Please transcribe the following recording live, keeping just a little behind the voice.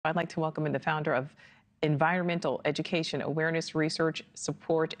I'd like to welcome in the founder of Environmental Education, Awareness, Research,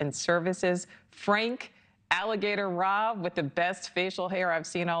 Support, and Services, Frank Alligator Rob, with the best facial hair I've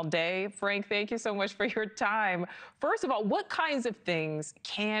seen all day. Frank, thank you so much for your time. First of all, what kinds of things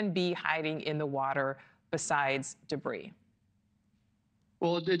can be hiding in the water besides debris?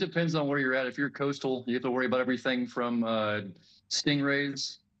 Well, it depends on where you're at. If you're coastal, you have to worry about everything from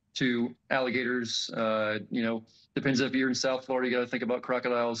stingrays to alligators. Depends if you're in South Florida, you got to think about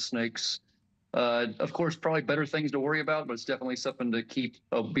crocodiles, snakes. Of course, probably better things to worry about, but it's definitely something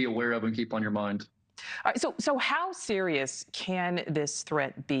to be aware of and keep on your mind. All right, so how serious can this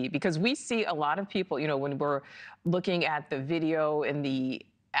threat be? Because we see a lot of people, when we're looking at the video and the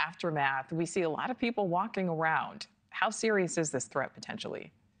aftermath, we see a lot of people walking around. How serious is this threat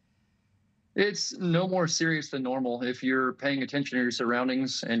potentially? It's no more serious than normal if you're paying attention to your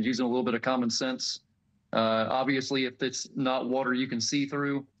surroundings and using a little bit of common sense. Obviously, if it's not water you can see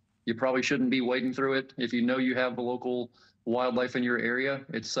through, you probably shouldn't be wading through it. If you know you have the local wildlife in your area,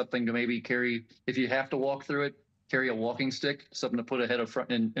 it's something to maybe carry. If you have to walk through it, carry a walking stick, something to put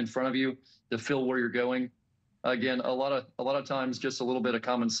in front of you to feel where you're going. Again, a lot of times, just a little bit of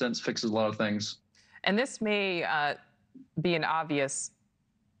common sense fixes a lot of things. And this may be an obvious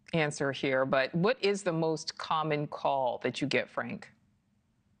answer here, but what is the most common call that you get, Frank?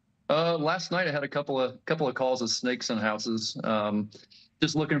 Last night I had a couple of calls of snakes in houses,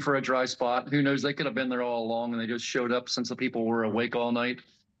 just looking for a dry spot. Who knows? They could have been there all along, and they just showed up since the people were awake all night.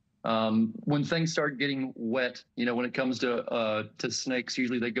 When things start getting wet, when it comes to snakes,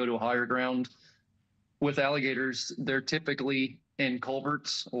 usually they go to a higher ground. With alligators, they're typically in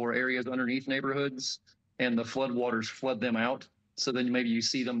culverts or areas underneath neighborhoods, and the floodwaters flood them out. So then maybe you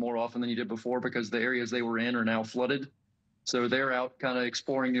see them more often than you did before because the areas they were in are now flooded. So they're out kind of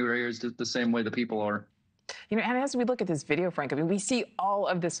exploring new areas the same way the people are. And as we look at this video, Frank, I mean, we see all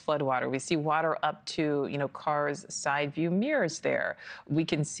of this flood water. We see water up to, cars' side view mirrors there. We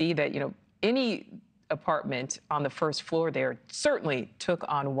can see that, any apartment on the first floor there certainly took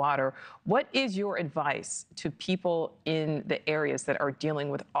on water. What is your advice to people in the areas that are dealing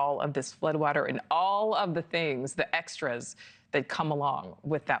with all of this flood water and all of the things, the extras that come along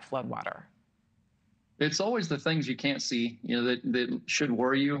with that flood water? It's always the things you can't see, that should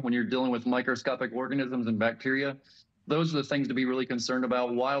worry you when you're dealing with microscopic organisms and bacteria. Those are the things to be really concerned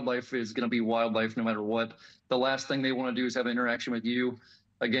about. Wildlife is going to be wildlife no matter what. The last thing they want to do is have an interaction with you.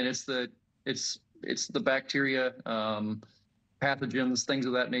 Again, it's the bacteria, pathogens, things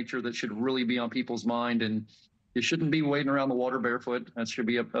of that nature that should really be on people's mind. And you shouldn't be wading around the water barefoot. That should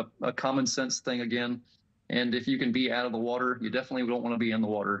be a common sense thing again. And if you can be out of the water, you definitely don't want to be in the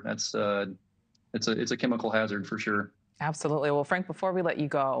water. It's a chemical hazard for sure. Absolutely. Well, Frank, before we let you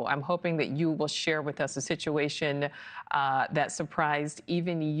go, I'm hoping that you will share with us a situation that surprised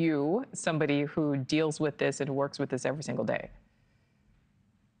even you, somebody who deals with this and works with this every single day.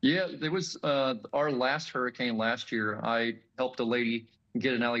 Yeah, there was our last hurricane last year. I helped a lady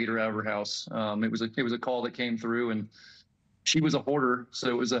get an alligator out of her house. It was a call that came through, and she was a hoarder, so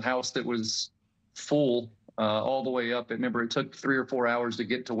it was a house that was full all the way up. I remember it took 3 or 4 hours to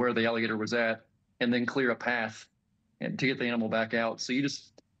get to where the alligator was at, and then clear a path and to get the animal back out. So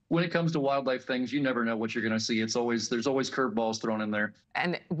when it comes to wildlife things, you never know what you're going to see. There's always curveballs thrown in there.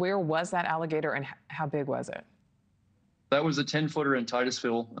 And where was that alligator, and how big was it? That was a 10-footer in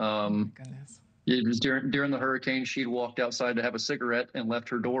Titusville. Oh my goodness. It was during the hurricane. She'd walked outside to have a cigarette and left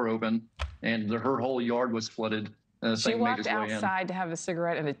her door open, and her whole yard was flooded. She walked outside to have a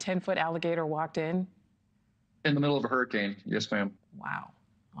cigarette, and a 10-foot alligator walked in? In the middle of a hurricane, yes, ma'am. Wow.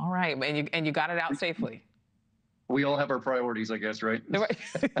 All right, and you got it out safely. We all have our priorities, I guess, right?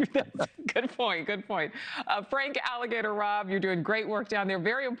 Good point. Good point. Frank Alligator Rob, you're doing great work down there.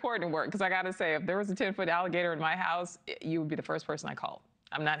 Very important work, because I got to say, if there was a 10-foot alligator in my house, you would be the first person I called.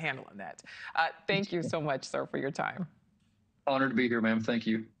 I'm not handling that. Thank you so much, sir, for your time. Honored to be here, ma'am. Thank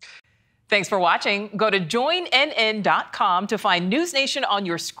you. Thanks for watching. Go to joinnn.com to find NewsNation on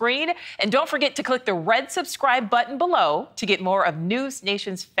your screen. And don't forget to click the red subscribe button below to get more of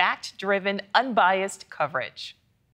NewsNation's fact-driven, unbiased coverage.